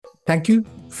Thank you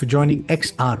for joining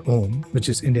XR Om, which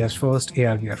is India's first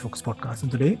AR/VR focused podcast.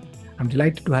 And today, I'm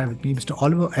delighted to have with me Mr.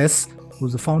 Oliver S.,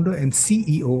 who's the founder and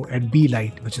CEO at Be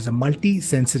Light, which is a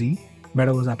multi-sensory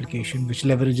Metaverse application which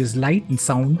leverages light and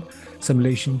sound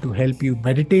simulation to help you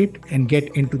meditate and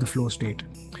get into the flow state.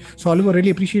 So, Oliver, really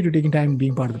appreciate you taking time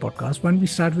being part of the podcast. Why don't we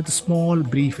start with a small,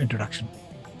 brief introduction?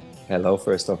 Hello,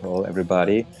 first of all,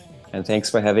 everybody, and thanks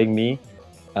for having me.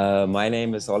 My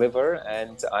name is Oliver,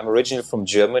 and I'm originally from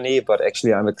Germany, but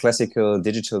actually I'm a classical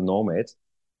digital nomad.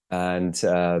 And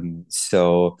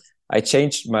so I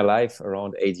changed my life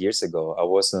around 8 years ago. I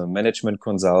was a management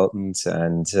consultant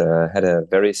and had a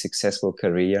very successful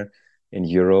career in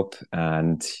Europe.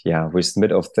 And yeah, with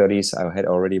mid of 30s, I had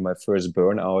already my first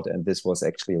burnout, and this was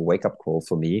actually a wake-up call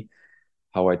for me,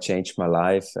 how I changed my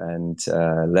life and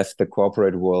left the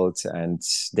corporate world and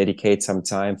dedicate some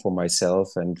time for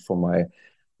myself and for my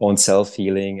own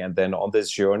self-healing. And then on this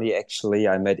journey, actually,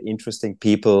 I met interesting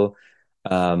people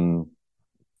from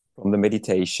the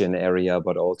meditation area,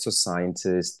 but also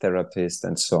scientists, therapists,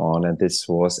 and so on. And this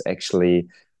was actually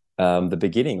the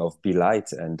beginning of Be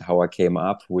Light and how I came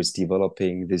up with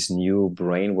developing this new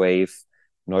brainwave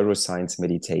neuroscience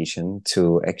meditation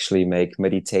to actually make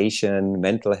meditation,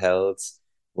 mental health,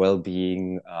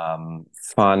 well-being,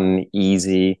 fun,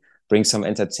 easy, bring some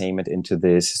entertainment into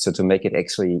this. So to make it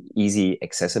actually easy,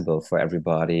 accessible for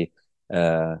everybody,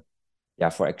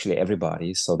 for actually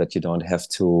everybody, so that you don't have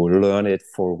to learn it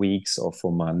for weeks or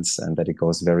for months, and that it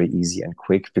goes very easy and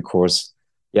quick. Because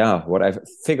what I've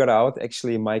figured out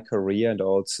actually in my career and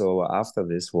also after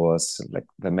this was like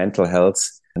the mental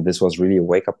health. And this was really a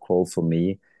wake-up call for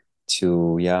me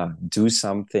to do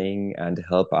something and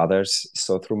help others.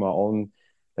 So through my own,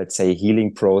 let's say,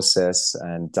 healing process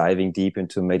and diving deep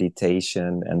into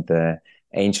meditation and the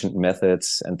ancient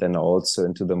methods, and then also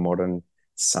into the modern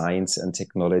science and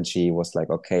technology, was like,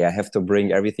 okay, I have to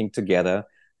bring everything together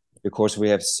because we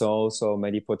have so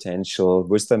many potential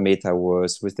with the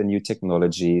metaverse, with the new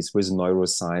technologies, with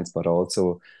neuroscience, but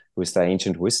also with the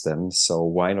ancient wisdom. So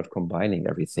why not combining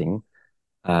everything?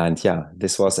 And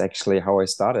this was actually how I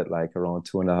started, like around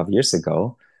 2.5 years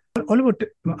ago. Oliver,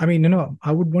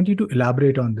 I would want you to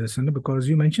elaborate on this, because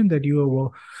you mentioned that you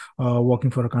were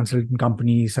working for a consulting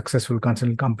company, successful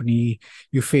consulting company.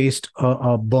 You faced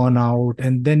a burnout,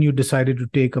 and then you decided to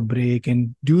take a break.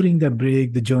 And during that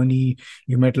break, the journey,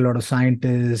 you met a lot of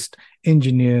scientists,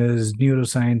 engineers,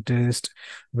 neuroscientists,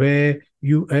 where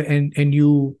you and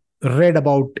you read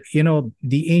about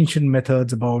the ancient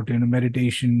methods about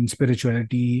meditation,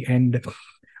 spirituality, and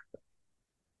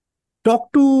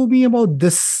talk to me about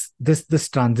this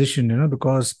transition,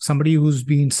 because somebody who's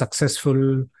been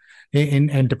successful in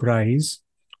enterprise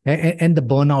and the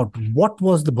burnout. What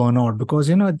was the burnout? Because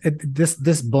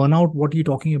this burnout, what you're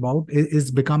talking about, is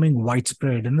becoming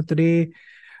widespread. Today,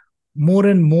 more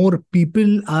and more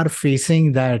people are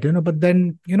facing that, but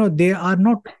then, they are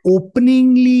not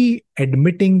openly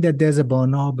admitting that there's a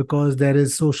burnout because there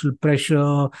is social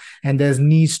pressure and there's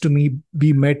needs to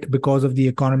be met because of the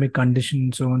economic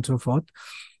condition, so on and so forth.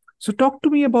 So talk to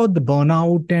me about the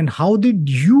burnout and how did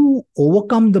you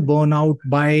overcome the burnout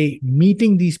by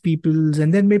meeting these people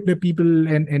and then maybe the people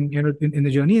and in the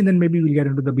journey, and then maybe we'll get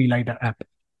into the Be Light app.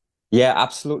 Yeah,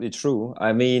 absolutely true.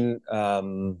 I mean,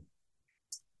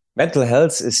 mental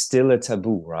health is still a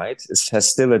taboo, right? It has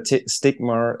still a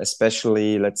stigma,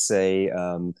 especially, let's say,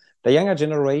 the younger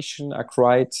generation are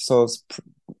quite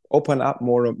open up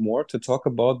more and more to talk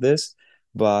about this.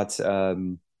 But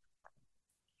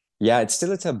it's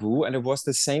still a taboo, and it was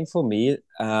the same for me.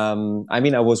 I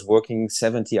was working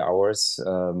 70 hours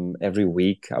every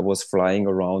week. I was flying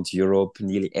around Europe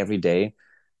nearly every day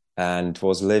and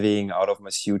was living out of my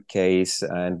suitcase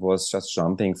and was just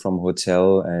jumping from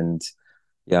hotel and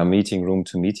meeting room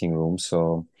to meeting room.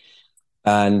 So,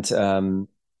 and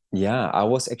I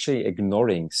was actually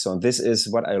ignoring. So this is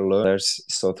what I learned.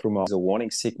 So through the warning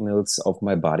signals of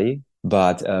my body.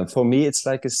 But for me, it's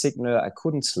like a signal. I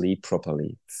couldn't sleep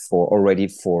properly for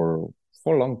a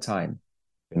long time.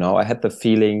 I had the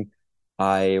feeling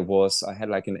I had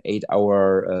like an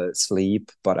 8-hour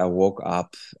sleep, but I woke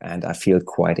up and I feel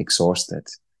quite exhausted.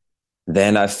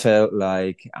 Then I felt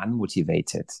like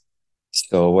unmotivated.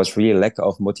 So it was really lack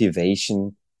of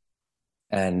motivation.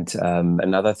 And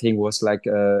another thing was like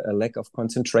a lack of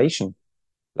concentration.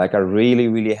 Like I really,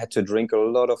 really had to drink a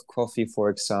lot of coffee, for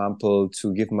example,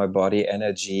 to give my body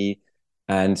energy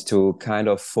and to kind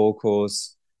of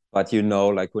focus. But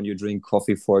like when you drink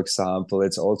coffee, for example,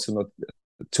 it's also not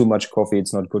too much coffee.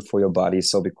 It's not good for your body.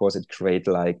 So because it creates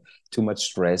like too much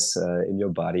stress in your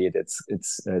body,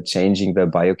 it's changing the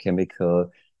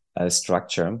biochemical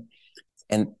structure.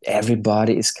 and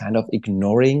everybody is kind of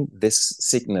ignoring these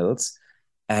signals,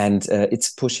 and it's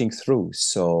pushing through.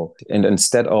 So, and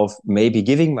instead of maybe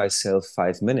giving myself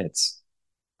 5 minutes,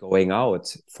 going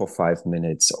out for 5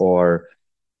 minutes, or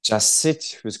just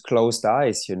sit with closed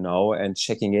eyes, and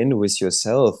checking in with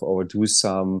yourself, or do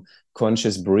some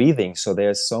conscious breathing. So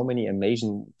there's so many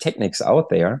amazing techniques out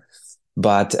there.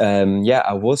 But yeah,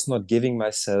 I was not giving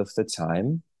myself the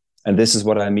time. And this is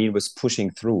what I mean with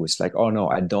pushing through. It's like, oh no,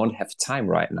 I don't have time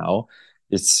right now.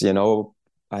 It's,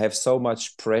 I have so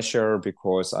much pressure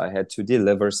because I had to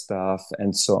deliver stuff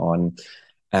and so on.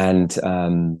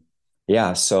 And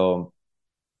yeah, so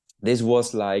this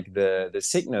was like the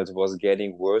signals was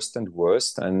getting worse and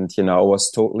worse, and I was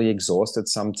totally exhausted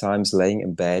sometimes, laying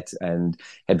in bed, and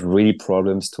had really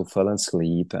problems to fall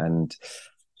asleep. And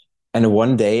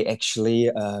one day, actually,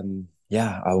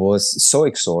 yeah, I was so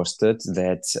exhausted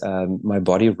that my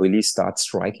body really starts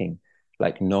striking.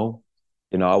 Like, no,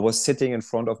 I was sitting in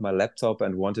front of my laptop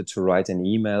and wanted to write an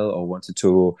email, or wanted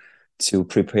to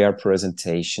prepare a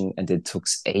presentation, and it took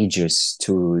ages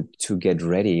to get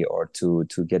ready, or to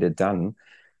get it done.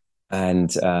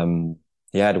 And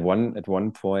yeah, at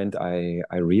one point,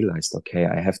 I realized, okay,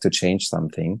 I have to change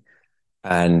something.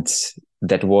 And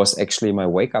that was actually my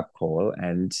wake up call.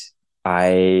 And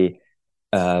I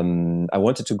I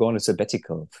wanted to go on a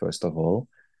sabbatical, first of all,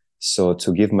 so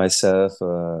to give myself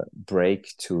a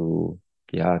break, to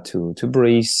yeah, to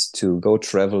breathe, to go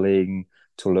traveling,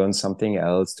 to learn something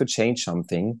else, to change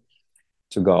something,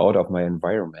 to go out of my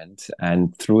environment.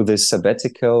 And through this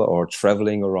sabbatical, or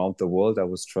traveling around the world, I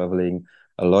was traveling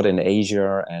a lot in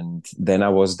Asia, and then I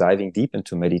was diving deep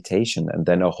into meditation, and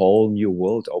then a whole new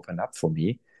world opened up for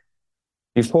me.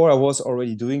 Before, I was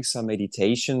already doing some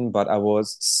meditation, but I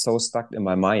was so stuck in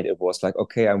my mind. It was like,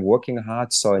 okay, I'm working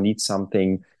hard, so I need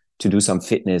something to do some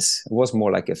fitness. It was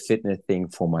more like a fitness thing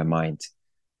for my mind.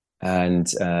 And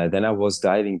then I was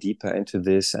diving deeper into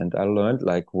this, and I learned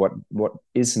like what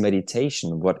is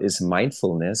meditation, what is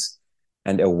mindfulness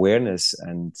and awareness,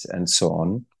 and so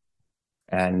on.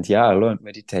 And yeah, I learned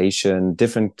meditation,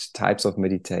 different types of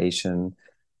meditation,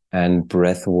 and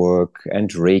breath work, and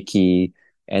Reiki,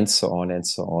 and so on and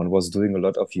so on. Was doing a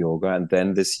lot of yoga. And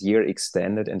then this year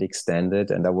extended and extended,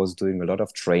 and I was doing a lot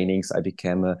of trainings. I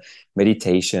became a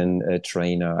meditation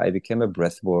trainer. I became a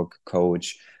breathwork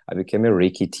coach. I became a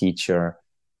Reiki teacher.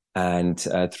 And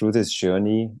through this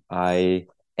journey, I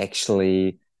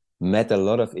actually met a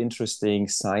lot of interesting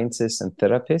scientists and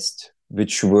therapists,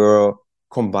 which were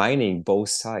combining both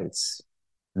sides,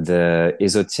 the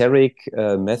esoteric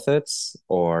methods,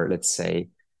 or let's say,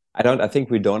 I think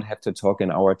we don't have to talk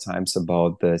in our times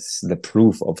about the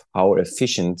proof of how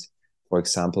efficient, for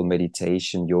example,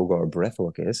 meditation, yoga, or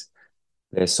breathwork is.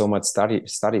 There's so much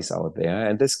studies out there,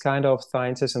 and this kind of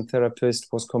scientist and therapist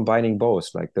was combining both.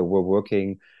 Like, they were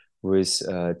working with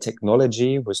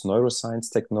technology, with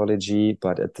neuroscience technology,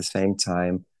 but at the same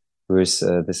time with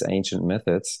this ancient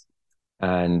methods.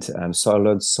 And so I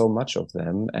learned so much of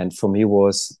them. And for me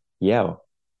was, yeah,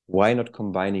 why not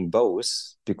combining both?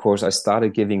 Because I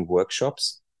started giving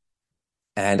workshops,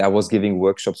 and I was giving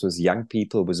workshops with young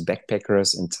people, with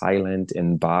backpackers in Thailand,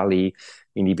 in Bali,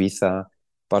 in Ibiza,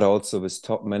 but also with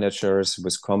top managers,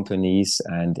 with companies,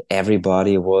 and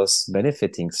everybody was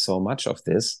benefiting so much of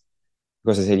this.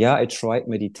 Because I said, yeah, I tried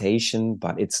meditation,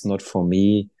 but it's not for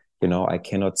me. I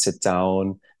cannot sit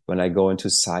down. When I go into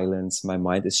silence, my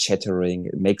mind is shattering.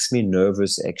 It makes me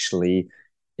nervous, actually.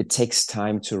 It takes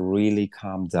time to really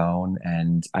calm down,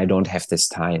 and I don't have this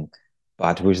time.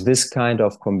 But with this kind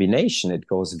of combination, it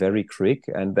goes very quick.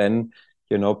 And then,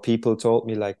 people told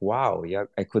me like, wow, yeah,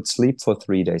 I could sleep for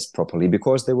 3 days properly,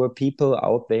 because there were people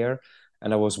out there,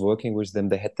 and I was working with them.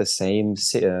 They had the same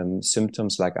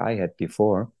symptoms like I had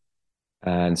before.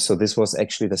 And so this was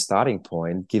actually the starting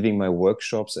point, giving my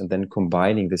workshops and then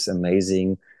combining this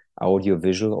amazing audio,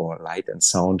 visual, or light and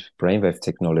sound brainwave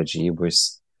technology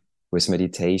with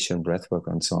meditation, breathwork,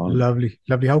 and so on. Lovely,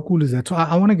 lovely. How cool is that? So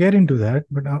I want to get into that,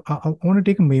 but I want to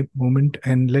take a moment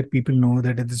and let people know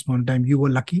that at this point in time, you were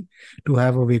lucky to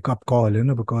have a wake up call,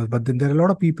 but then there are a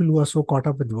lot of people who are so caught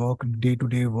up with work,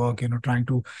 day-to-day work, trying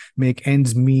to make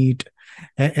ends meet,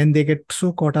 and they get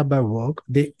so caught up by work,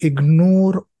 they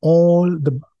ignore all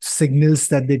the signals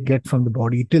that they get from the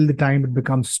body till the time it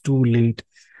becomes too late.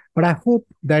 But I hope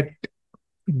that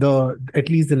at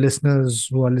least the listeners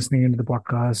who are listening into the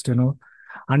podcast,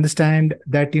 understand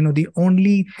that the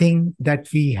only thing that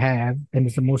we have, and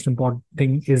it's the most important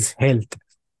thing, is health.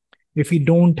 If we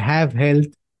don't have health,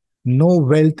 no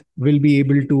wealth will be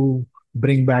able to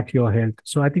bring back your health.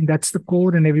 So I think that's the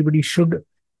core, and everybody should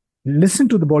listen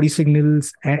to the body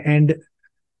signals, and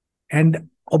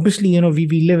obviously,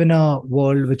 we live in a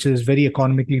world which is very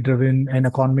economically driven, and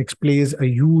economics plays a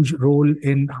huge role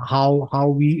in how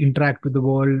we interact with the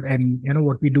world and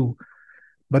what we do.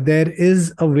 But there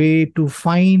is a way to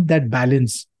find that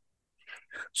balance.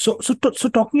 So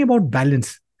talking about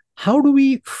balance, how do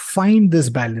we find this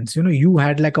balance? You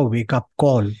had like a wake up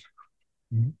call.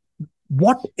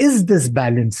 What is this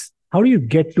balance? How do you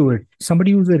get to it?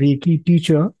 Somebody who's a Reiki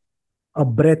teacher, a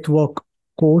breath work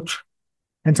coach,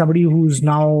 and somebody who's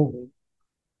now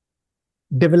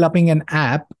developing an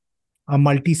app, a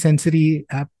multi-sensory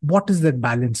app. What is that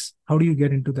balance? How do you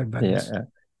get into that Yeah, balance? yeah,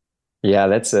 yeah.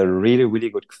 That's a really, really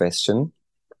good question.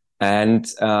 And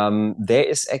there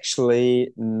is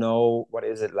actually no, what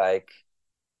is it like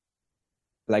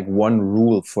one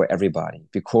rule for everybody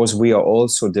because we are all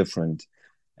so different.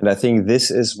 And I think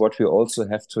this is what we also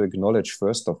have to acknowledge,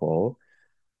 first of all,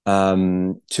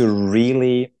 to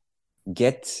really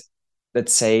get,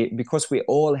 let's say, because we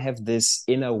all have this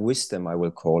inner wisdom, I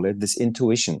will call it, this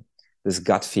intuition, this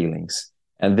gut feelings.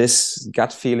 And this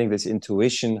gut feeling, this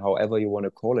intuition, however you want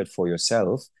to call it for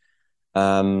yourself,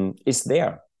 is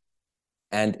there.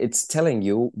 And it's telling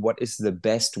you what is the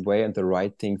best way and the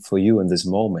right thing for you in this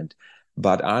moment.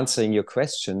 But answering your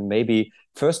question, maybe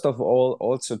first of all,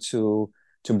 also to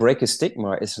break a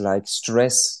stigma is like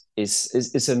stress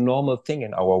is a normal thing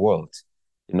in our world.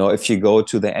 If you go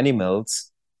to the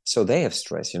animals, so they have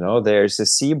stress. There's a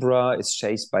zebra, it's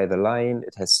chased by the lion,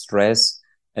 it has stress.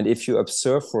 And if you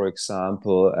observe, for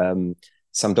example,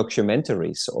 some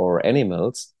documentaries or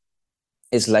animals,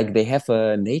 it's like they have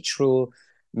a natural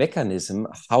mechanism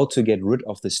how to get rid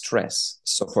of the stress.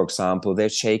 So, for example, they're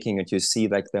shaking, and you see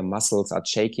like their muscles are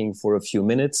shaking for a few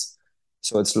minutes.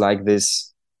 So it's like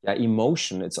this, yeah,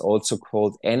 emotion. It's also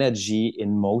called energy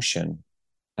in motion.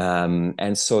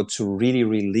 And so to really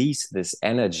release this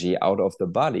energy out of the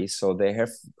body, so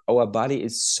our body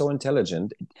is so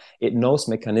intelligent, it knows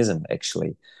mechanism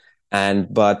actually.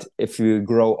 But if you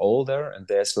grow older, and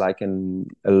there's like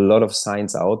a lot of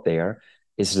science out there,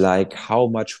 is like how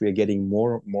much we're getting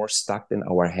more stuck in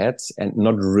our heads and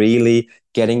not really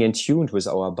getting in tune with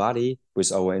our body,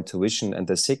 with our intuition and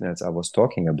the signals I was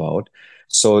talking about.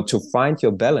 So to find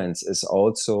your balance is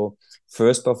also,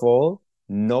 first of all,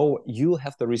 know you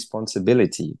have the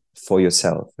responsibility for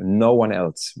yourself. No one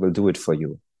else will do it for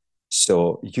you.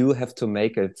 So you have to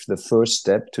make the first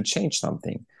step to change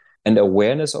something. And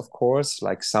awareness, of course,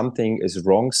 like something is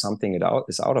wrong, something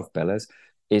is out of balance,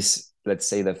 is, let's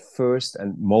say, the first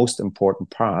and most important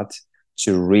part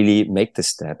to really make the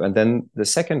step. And then the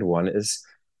second one is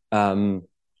um,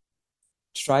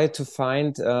 try to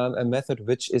find a method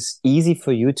which is easy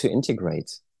for you to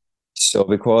integrate. So,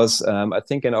 because I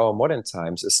think in our modern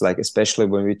times, it's like, especially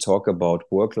when we talk about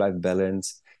work-life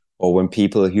balance, or when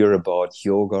people hear about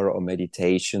yoga or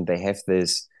meditation, they have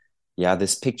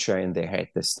this picture in their head,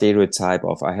 the stereotype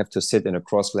of I have to sit in a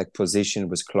cross-leg position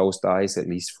with closed eyes at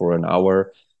least for an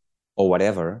hour or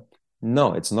whatever.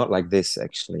 No, it's not like this,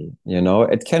 actually.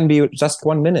 It can be just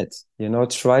 1 minute.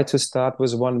 Try to start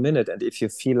with 1 minute. And if you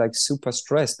feel like super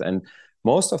stressed, and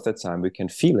most of the time we can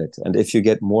feel it. And if you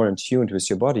get more in tune with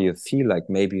your body, you feel like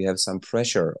maybe you have some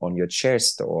pressure on your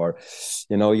chest, or,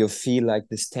 you feel like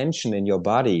this tension in your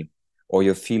body, or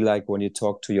you feel like when you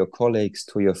talk to your colleagues,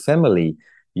 to your family,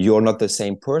 you're not the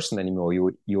same person anymore.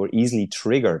 You're easily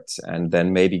triggered, and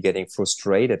then maybe getting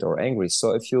frustrated or angry.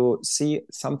 So if you see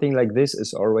something like this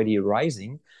is already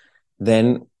rising,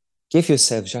 then give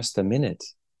yourself just a minute.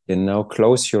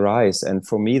 Close your eyes. And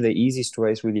for me, the easiest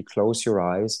way is really close your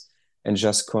eyes and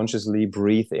just consciously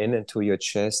breathe in into your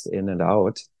chest, in and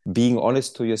out, being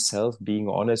honest to yourself, being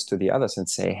honest to the others, and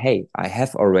say, hey, I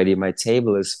have already, my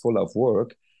table is full of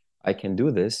work, I can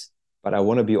do this, but I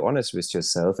want to be honest with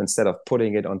yourself. Instead of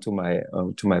putting it onto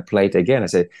my plate again, I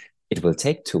say, it will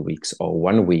take 2 weeks or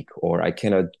 1 week, or I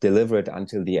cannot deliver it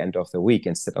until the end of the week,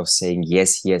 instead of saying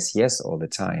yes, yes, yes all the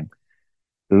time.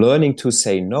 Learning to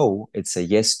say no, it's a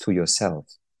yes to yourself.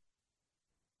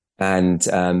 And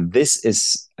this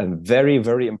is a very,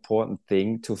 very important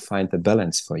thing to find the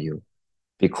balance for you,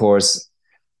 because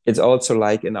it's also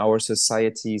like in our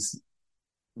societies,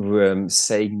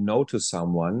 saying no to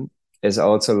someone is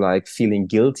also like feeling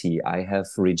guilty. I have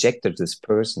rejected this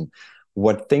person.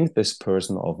 What thinks this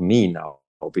person of me now?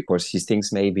 Because he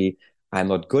thinks maybe I'm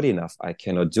not good enough, I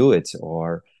cannot do it,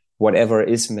 or whatever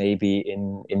is maybe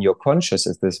in your conscious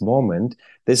at this moment.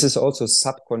 This is also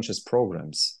subconscious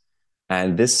programs.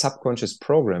 And these subconscious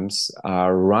programs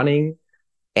are running,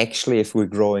 actually, if we're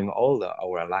growing older,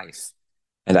 our life.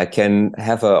 And I can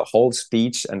have a whole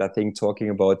speech, and I think talking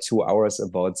about 2 hours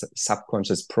about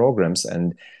subconscious programs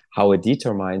and how it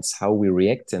determines how we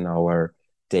react in our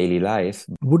daily life.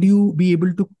 Would you be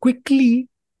able to quickly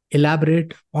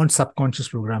elaborate on subconscious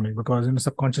programming? Because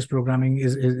subconscious programming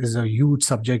is a huge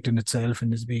subject in itself,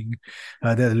 and is being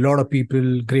there are a lot of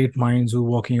people, great minds, who are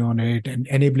working on it and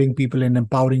enabling people and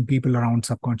empowering people around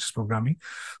subconscious programming.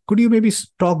 Could you maybe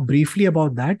talk briefly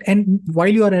about that? And while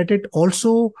you are at it,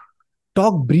 also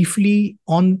talk briefly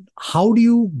on how do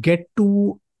you get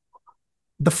to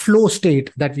the flow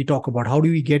state that we talk about? How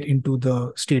do we get into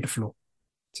the state of flow?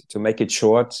 To make it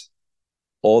short,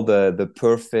 all the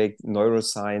perfect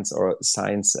neuroscience or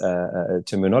science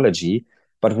terminology,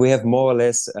 but we have more or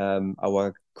less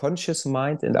our conscious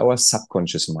mind and our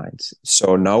subconscious mind.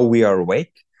 So now we are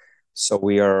awake. So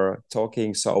we are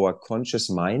talking. So our conscious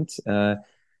mind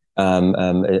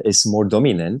is more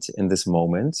dominant in this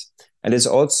moment, and is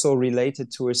also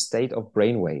related to a state of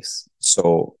brain waves.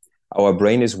 So our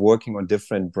brain is working on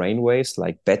different brain waves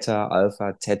like beta,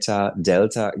 alpha, theta,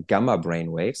 delta, gamma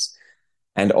brain waves.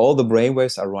 And all the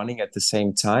brainwaves are running at the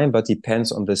same time, but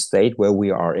depends on the state where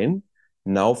we are in.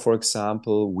 Now, for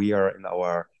example, we are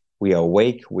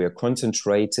awake, we are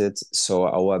concentrated, so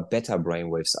our beta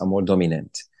brainwaves are more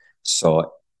dominant.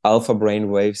 So alpha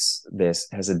brainwaves, this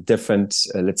has a different,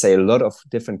 let's say, a lot of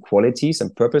different qualities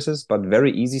and purposes, but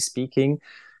very easy speaking.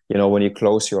 When you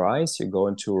close your eyes, you go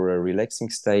into a relaxing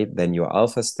state, then your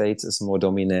alpha state is more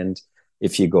dominant.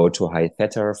 If you go to high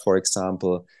theta, for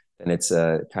example, and it's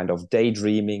a kind of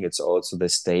daydreaming. It's also the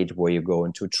state where you go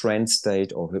into trance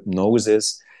state or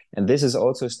hypnosis. And this is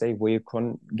also a state where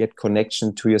you get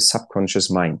connection to your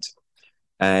subconscious mind.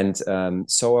 And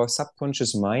so our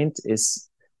subconscious mind is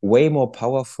way more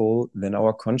powerful than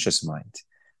our conscious mind.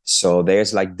 So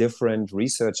there's like different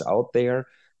research out there.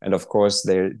 And of course,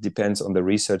 there depends on the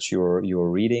research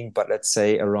you're reading, but let's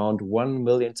say around 1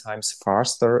 million times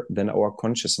faster than our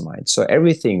conscious mind. So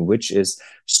everything which is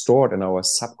stored in our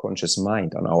subconscious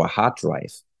mind, on our hard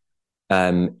drive,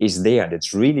 is there. And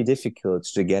it's really difficult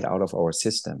to get out of our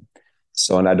system.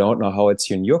 So, and I don't know how it's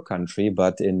in your country,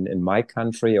 but in my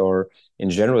country, or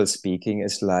in general speaking,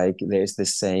 it's like there's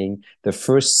this saying, the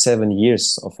first 7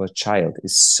 years of a child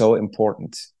is so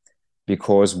important.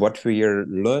 Because what we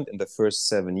learned in the first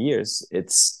 7 years,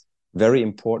 it's very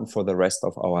important for the rest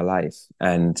of our life.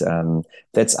 And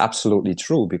that's absolutely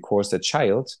true, because the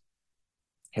child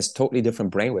has totally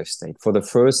different brainwave state. For the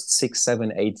first 6,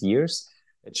 7, 8 years,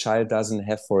 a child doesn't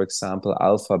have, for example,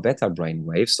 alpha, beta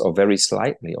brainwaves, or very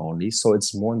slightly only. So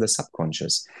it's more in the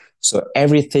subconscious. So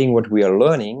everything what we are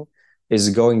learning is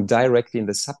going directly in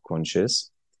the subconscious.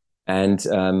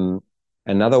 And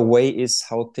another way is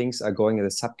how things are going in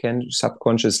the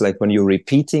subconscious, like when you're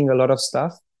repeating a lot of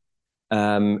stuff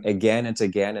again and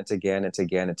again and again and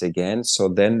again and again. So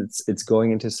then it's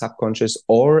going into subconscious.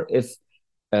 Or if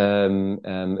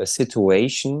a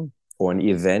situation or an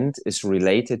event is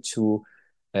related to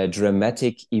a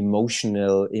dramatic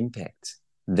emotional impact,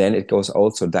 then it goes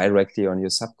also directly on your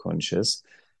subconscious.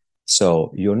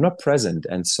 So you're not present.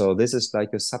 And so this is like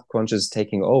your subconscious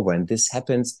taking over. And this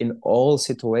happens in all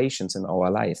situations in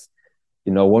our life.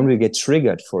 When we get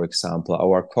triggered, for example,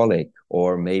 our colleague,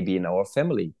 or maybe in our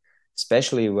family,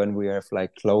 especially when we have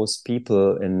like close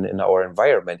people in our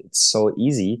environment, it's so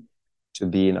easy to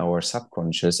be in our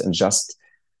subconscious. And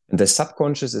the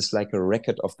subconscious is like a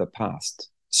record of the past.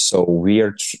 So we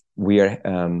are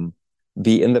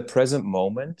be in the present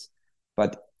moment,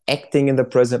 but acting in the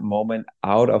present moment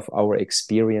out of our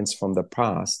experience from the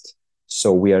past.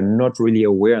 So we are not really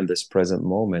aware in this present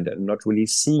moment, and not really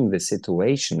seeing the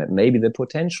situation and maybe the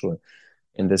potential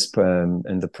in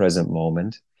the present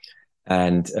moment.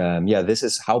 And this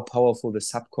is how powerful the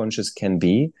subconscious can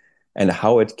be, and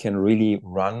how it can really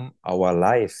run our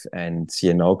life and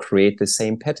create the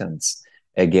same patterns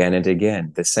again and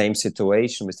again, the same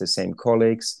situation with the same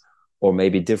colleagues, or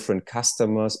maybe different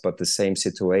customers, but the same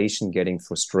situation, getting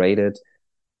frustrated.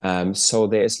 So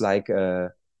there's like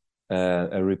a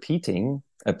repeating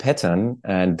a pattern,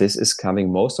 and this is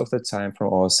coming most of the time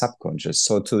from our subconscious.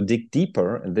 So to dig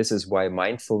deeper, and this is why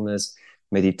mindfulness,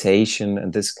 meditation,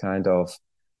 and this kind of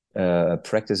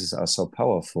practices are so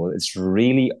powerful. It's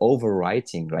really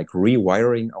overwriting, like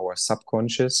rewiring our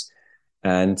subconscious,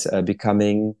 and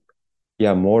becoming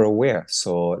more aware.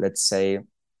 So let's say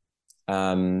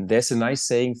there's a nice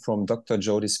saying from Dr.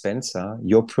 Joe Dispenza: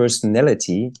 your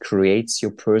personality creates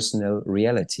your personal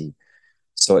reality.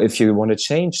 So if you want to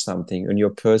change something in your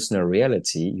personal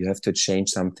reality, you have to change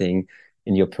something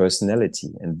in your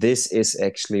personality. And this is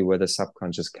actually where the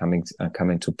subconscious come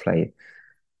into play.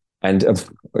 And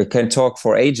we can talk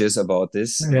for ages about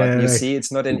this, but you Right. see,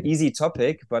 it's not an easy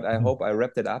topic, but I hope I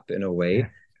wrapped it up in a way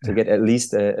to get at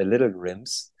least a little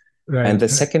glimpse. And Right. the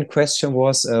second question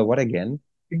was what again?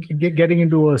 Getting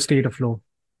into a state of flow.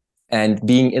 And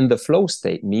being in the flow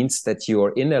state means that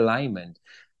you're in alignment.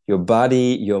 Your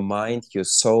body, your mind, your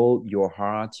soul, your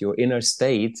heart, your inner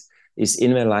state is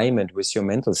in alignment with your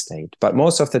mental state. But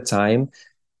most of the time,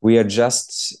 we are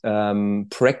just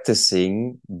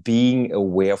practicing being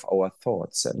aware of our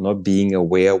thoughts and not being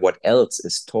aware what else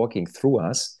is talking through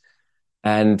us.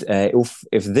 And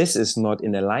if this is not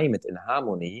in alignment, in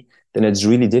harmony, then it's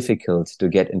really difficult to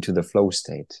get into the flow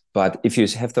state. But if you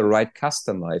have the right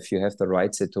customer, if you have the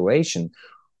right situation,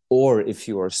 or if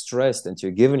you are stressed and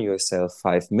you're giving yourself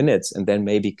 5 minutes and then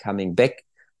maybe coming back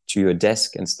to your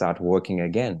desk and start working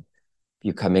again,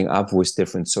 you're coming up with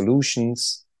different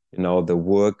solutions. You know, the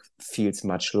work feels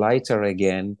much lighter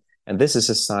again. And this is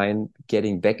a sign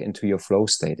getting back into your flow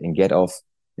state and get off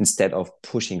instead of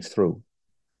pushing through.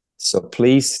 So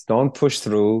please don't push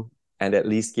through and at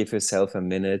least give yourself a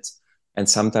minute. And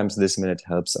sometimes this minute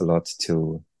helps a lot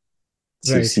to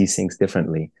Right. see things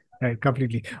differently. Right.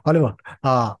 Completely. Oliver,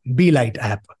 Be Light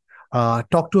app.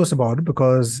 Talk to us about it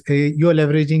because you are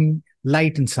leveraging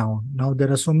light and sound. Now,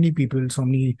 there are so many people, so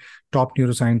many top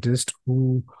neuroscientists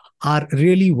who are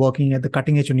really working at the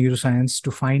cutting edge of neuroscience to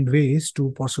find ways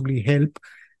to possibly help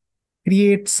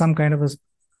create some kind of a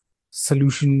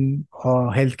solution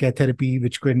or healthcare therapy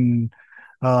which can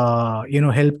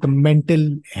help the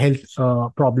mental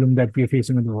health problem that we are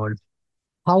facing in the world.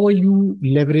 How are you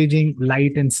leveraging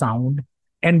light and sound,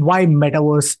 and why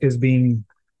metaverse is being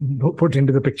put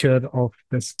into the picture of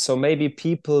this? So maybe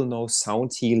people know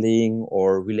sound healing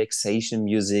or relaxation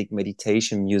music,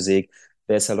 meditation music.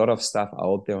 There's a lot of stuff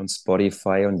out there on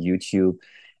Spotify, on YouTube.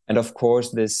 And of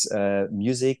course, this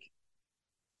music,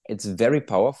 it's very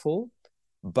powerful,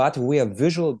 but we are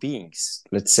visual beings.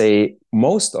 Let's say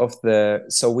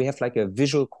so we have like a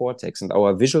visual cortex, and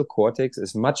our visual cortex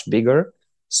is much bigger.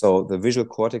 So the visual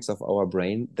cortex of our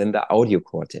brain than the audio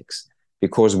cortex,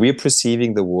 because we're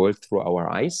perceiving the world through our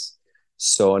eyes.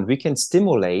 So, and we can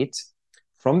stimulate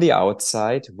from the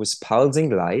outside with pulsing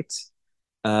light.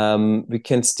 We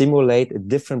can stimulate a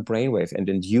different brainwave and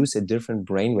induce a different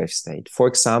brainwave state. For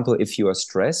example, if you are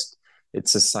stressed,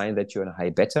 it's a sign that you're in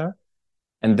high beta.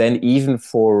 And then even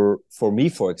for me,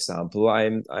 for example,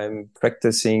 I'm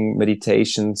practicing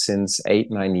meditation since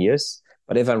 8-9 years.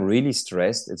 But if I'm really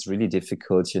stressed, it's really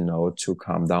difficult, to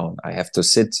calm down. I have to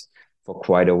sit for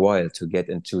quite a while to get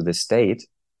into the state.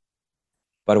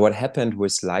 But what happened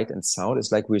with light and sound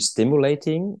is like we're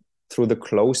stimulating through the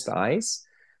closed eyes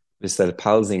with the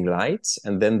pulsing light,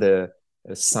 and then the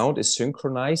sound is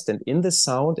synchronized, and in the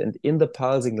sound and in the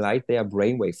pulsing light there are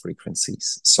brainwave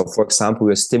frequencies. So for example,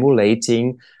 we're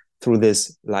stimulating through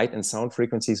this light and sound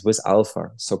frequencies with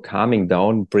alpha, so calming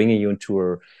down, bringing you into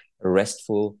a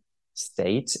restful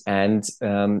state. And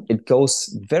it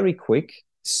goes very quick.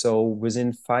 So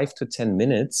within 5 to 10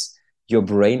 minutes your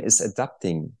brain is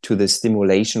adapting to the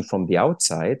stimulation from the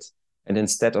outside, and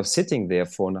instead of sitting there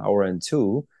for an hour and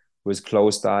two with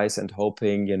closed eyes and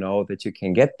hoping, that you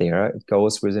can get there, it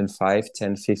goes within 5,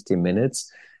 10, 15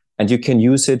 minutes. And you can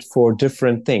use it for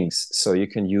different things. So you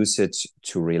can use it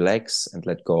to relax and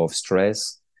let go of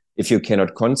stress. If you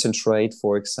cannot concentrate,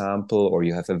 for example, or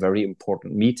you have a very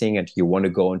important meeting and you want to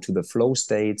go into the flow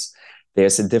states,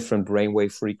 there's a different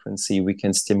brainwave frequency we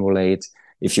can stimulate.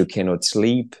 If you cannot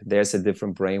sleep, there's a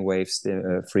different brainwave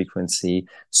frequency.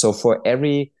 So for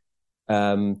every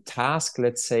task,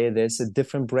 let's say, there's a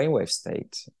different brainwave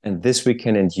state. And this we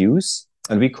can induce.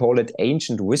 And we call it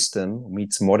ancient wisdom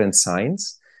meets modern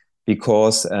science,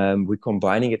 because we're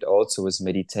combining it also with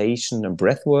meditation and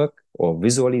breath work or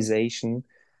visualization,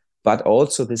 but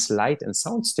also this light and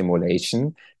sound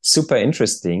stimulation. Super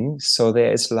interesting. So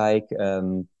there's like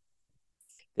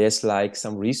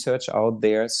some research out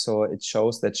there. So it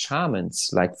shows that shamans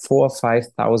like 4,000 or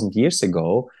 5,000 years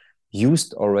ago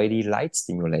used already light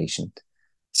stimulation.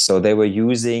 So they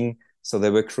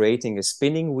were creating a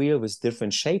spinning wheel with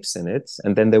different shapes in it.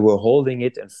 And then they were holding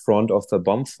it in front of the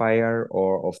bonfire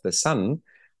or of the sun,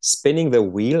 spinning the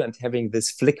wheel and having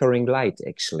this flickering light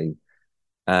actually.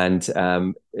 And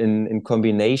in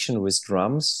combination with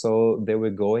drums, so they were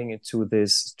going into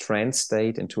this trance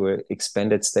state, into an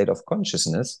expanded state of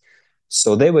consciousness.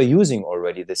 So they were using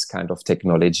already this kind of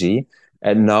technology.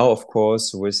 And now, of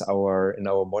course, in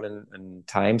our modern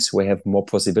times, we have more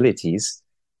possibilities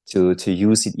to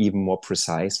use it even more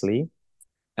precisely.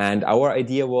 And our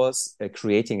idea was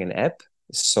creating an app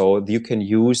so you can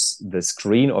use the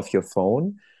screen of your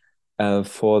phone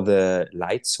for the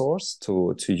light source,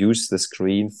 to use the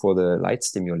screen for the light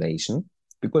stimulation,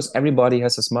 because everybody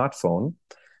has a smartphone.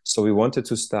 So we wanted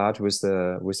to start with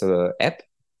the app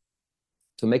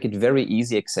to make it very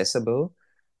easy accessible.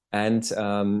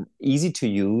 and easy to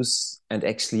use, and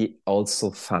actually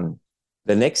also fun.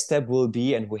 The next step will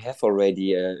be, and we have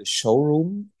already a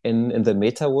showroom in the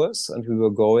metaverse, and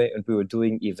we were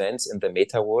doing events in the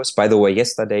metaverse. By the way,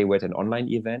 yesterday we had an online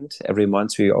event. Every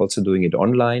month we are also doing it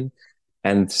online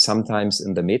and sometimes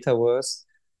in the metaverse.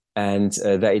 And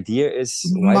the idea is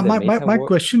why the My metaverse.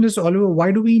 question is, Oliver,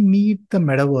 why do we need the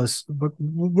metaverse? But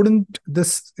wouldn't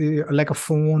this, like a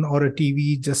phone or a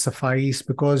TV, just suffice?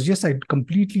 Because yes, I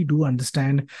completely do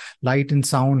understand light and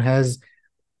sound has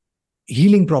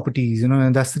healing properties,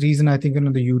 and that's the reason I think, the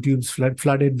YouTube's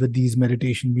flooded with these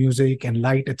meditation music and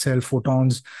light itself,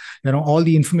 photons. All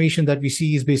the information that we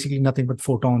see is basically nothing but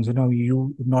photons.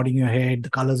 You nodding your head, the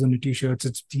colors on your t-shirts,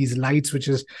 it's these lights which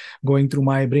is going through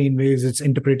my brain waves, it's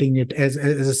interpreting it as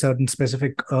a certain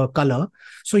specific color.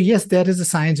 So yes, there is a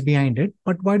science behind it,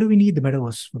 but why do we need the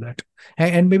metaverse for that?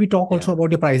 And maybe talk also Yeah,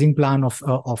 about your pricing plan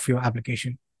of your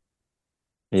application.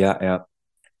 yeah, yeah.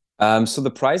 So the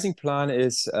pricing plan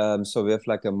is, so we have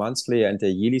like a monthly and a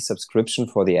yearly subscription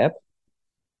for the app,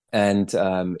 and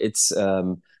it's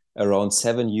around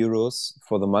 €7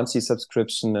 for the monthly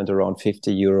subscription and around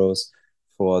 €50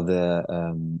 for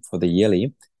the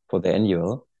yearly, for the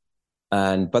annual.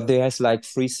 And but there's like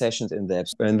free sessions in the app.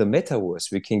 In the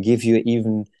metaverse, we can give you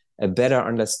even a better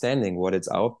understanding what it's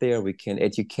out there. We can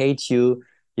educate you,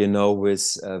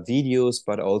 with videos,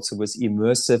 but also with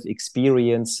immersive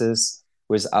experiences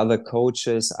with other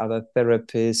coaches, other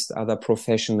therapists, other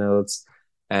professionals.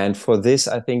 And for this,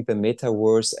 I think the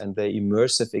metaverse and the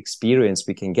immersive experience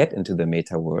we can get into the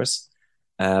metaverse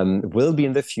will be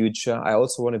in the future. I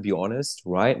also want to be honest.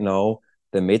 Right now,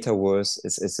 the metaverse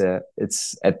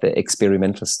it's at the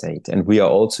experimental state, and we are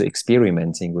also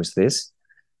experimenting with this.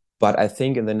 But I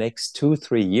think in the next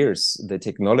 2-3 years, the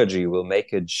technology will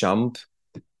make a jump,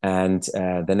 and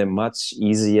then it's much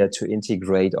easier to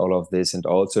integrate all of this and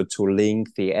also to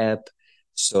link the app.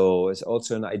 So it's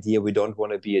also an idea. We don't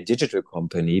want to be a digital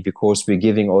company because we're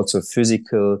giving also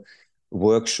physical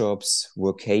workshops,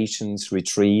 workations,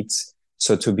 retreats.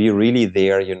 So to be really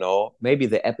there, maybe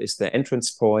the app is the entrance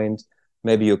point.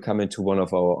 Maybe you come into one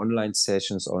of our online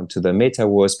sessions onto the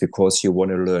metaverse because you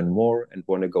want to learn more and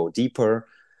want to go deeper.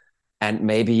 And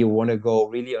maybe you want to go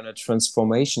really on a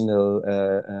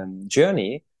transformational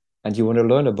journey, and you want to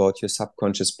learn about your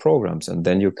subconscious programs. And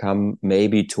then you come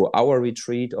maybe to our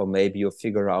retreat, or maybe you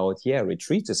figure out, yeah,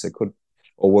 retreat is a good,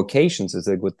 or vacations is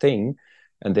a good thing.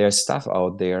 And there's stuff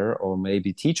out there, or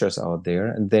maybe teachers out there.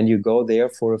 And then you go there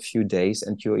for a few days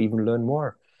and you even learn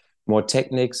more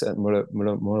techniques and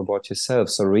more about yourself.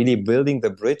 So really building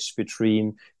the bridge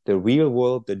between the real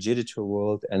world, the digital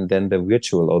world, and then the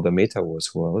virtual or the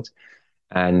metaverse world.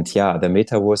 And yeah, the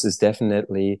metaverse is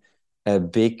definitely a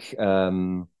big,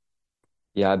 a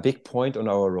big point on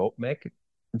our roadmap,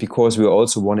 because we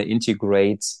also want to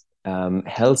integrate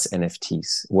health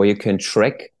NFTs, where you can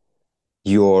track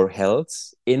your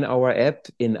health in our app,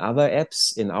 in other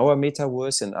apps, in our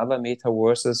metaverse, in other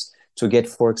metaverses, to get,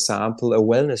 for example, a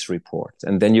wellness report.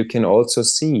 And then you can also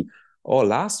see, oh,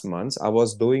 last month I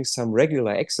was doing some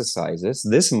regular exercises.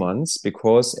 This month,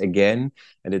 because again,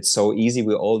 and it's so easy,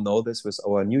 we all know this with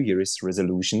our New Year's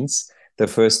resolutions, the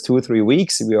first 2-3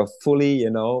 weeks we are fully,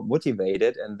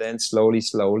 motivated, and then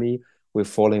slowly we're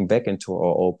falling back into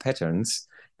our old patterns.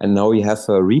 And now you have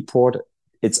a report.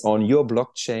 It's on your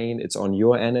blockchain, it's on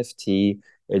your NFT,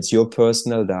 it's your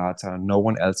personal data. No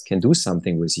one else can do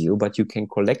something with you, but you can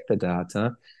collect the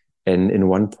data in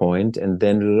one point, and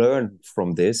then learn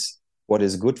from this what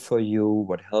is good for you,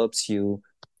 what helps you,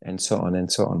 and so on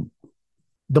and so on.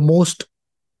 The most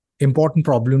important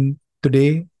problem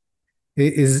today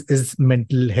is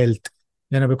mental health,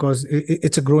 because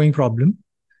it's a growing problem,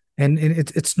 and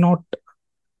it's not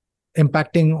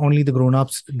impacting only the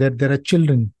grown-ups. There are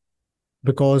children,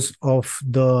 because of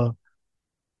the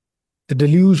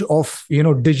deluge of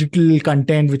digital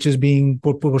content which is being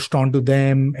pushed onto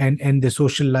them, and their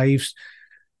social lives.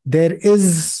 There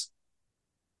is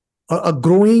a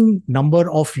growing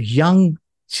number of young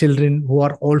children who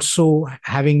are also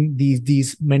having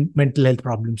these mental health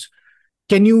problems.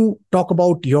 Can you talk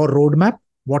about your roadmap?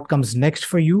 What comes next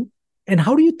for you? And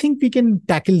how do you think we can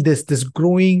tackle this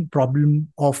growing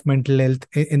problem of mental health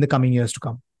in the coming years to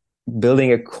come?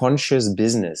 Building a conscious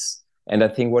business. And I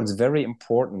think what's very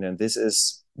important, and this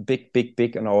is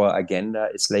big on our agenda,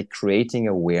 is like creating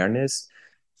awareness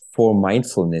for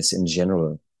mindfulness in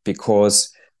general.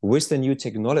 Because with the new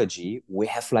technology, we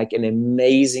have like an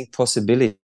amazing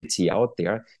possibility out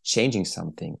there changing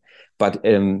something. But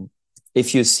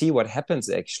if you see what happens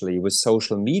actually with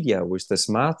social media, with the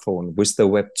smartphone, with the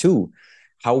Web 2,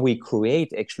 how we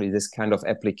create actually this kind of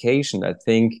application, I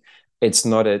think it's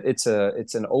not a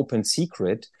it's an open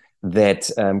secret that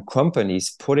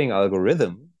companies putting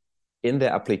algorithm in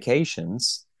their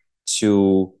applications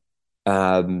to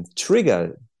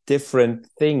trigger different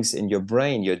things in your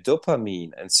brain, your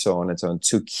dopamine, and so on and so on,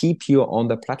 to keep you on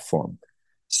the platform.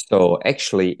 So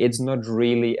actually, it's not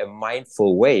really a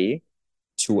mindful way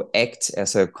to act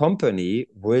as a company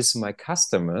with my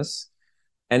customers.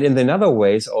 And in another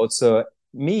ways, also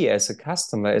me as a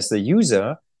customer, as the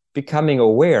user, becoming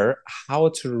aware how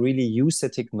to really use the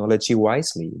technology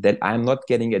wisely, that I'm not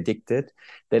getting addicted,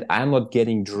 that I'm not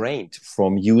getting drained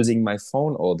from using my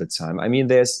phone all the time. I mean,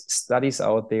 there's studies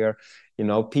out there,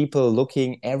 people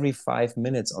looking every 5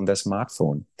 minutes on their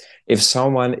smartphone. If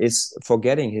someone is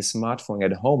forgetting his smartphone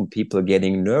at home, people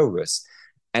getting nervous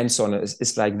and so on.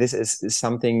 It's like this is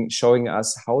something showing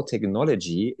us how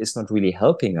technology is not really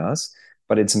helping us,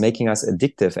 but it's making us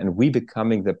addictive, and we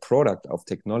becoming the product of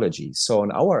technology. So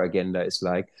on our agenda is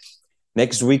like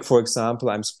next week, for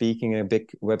example, I'm speaking a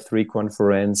big Web3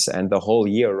 conference, and the whole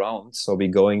year round. So we're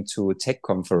going to tech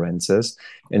conferences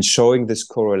and showing this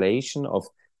correlation of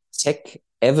tech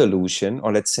evolution,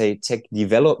 or let's say tech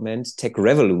development, tech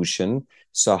revolution.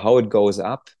 So how it goes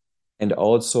up, and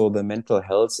also the mental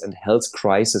health and health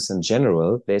crisis in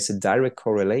general. There's a direct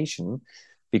correlation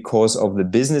because of the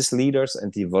business leaders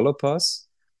and developers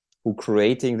who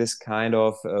creating this kind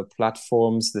of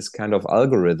platforms, this kind of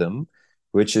algorithm,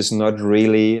 which is not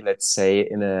really, let's say,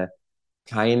 in a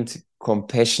kind,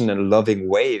 compassionate, loving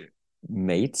way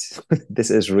made.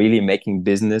 This is really making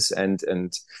business and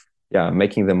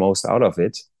making the most out of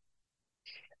it.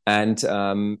 And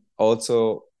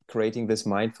also creating this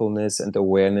mindfulness and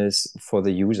awareness for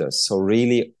the users. So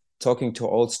really talking to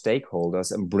all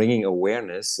stakeholders and bringing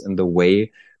awareness in the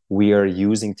way we are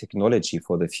using technology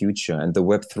for the future. And the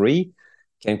Web3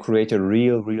 can create a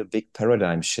real big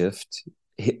paradigm shift.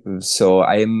 So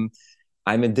I'm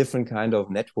in different kind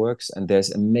of networks, and there's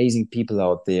amazing people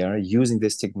out there using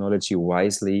this technology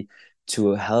wisely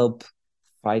to help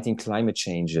fighting climate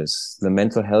changes, the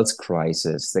mental health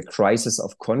crisis, the crisis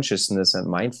of consciousness and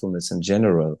mindfulness in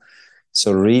general.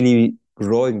 So really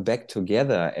growing back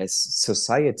together as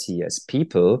society, as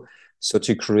people, so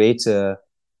to create a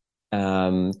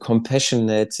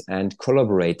compassionate and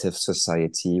collaborative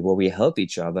society where we help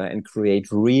each other and create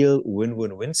real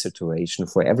win-win-win situation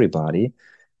for everybody.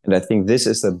 And I think this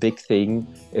is a big thing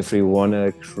if we want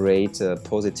to create a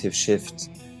positive shift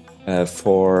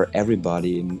for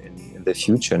everybody in the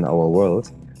future in our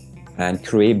world, and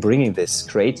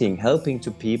helping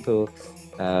to people,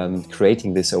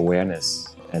 creating this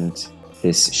awareness and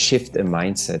this shift in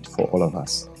mindset for all of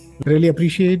us. Really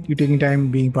appreciate you taking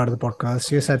time being part of the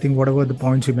podcast. Yes, I think whatever the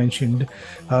points you mentioned,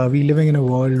 we're living in a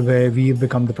world where we've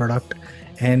become the product.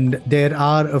 And there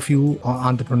are a few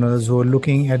entrepreneurs who are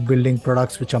looking at building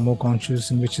products which are more conscious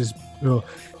and which is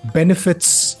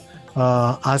benefits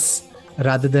us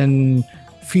rather than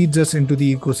feeds us into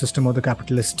the ecosystem or the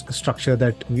capitalist structure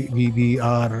that we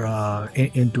are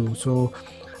into. So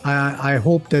I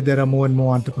hope that there are more and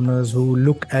more entrepreneurs who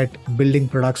look at building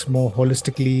products more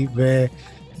holistically, where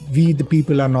we, the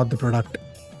people, are not the product.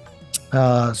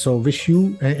 So wish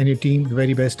you and your team the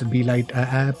very best at Be Light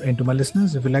app. And to my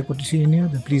listeners, if you like what you see in here,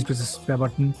 then please press the subscribe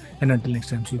button. And until next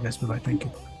time, see you guys. Bye-bye. Thank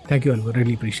you. Thank you, Oliver.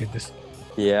 Really appreciate this.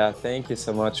 Yeah, thank you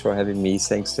so much for having me.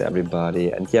 Thanks to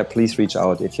everybody. And yeah, please reach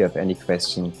out if you have any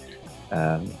question.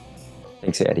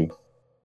 Thanks, Eddie.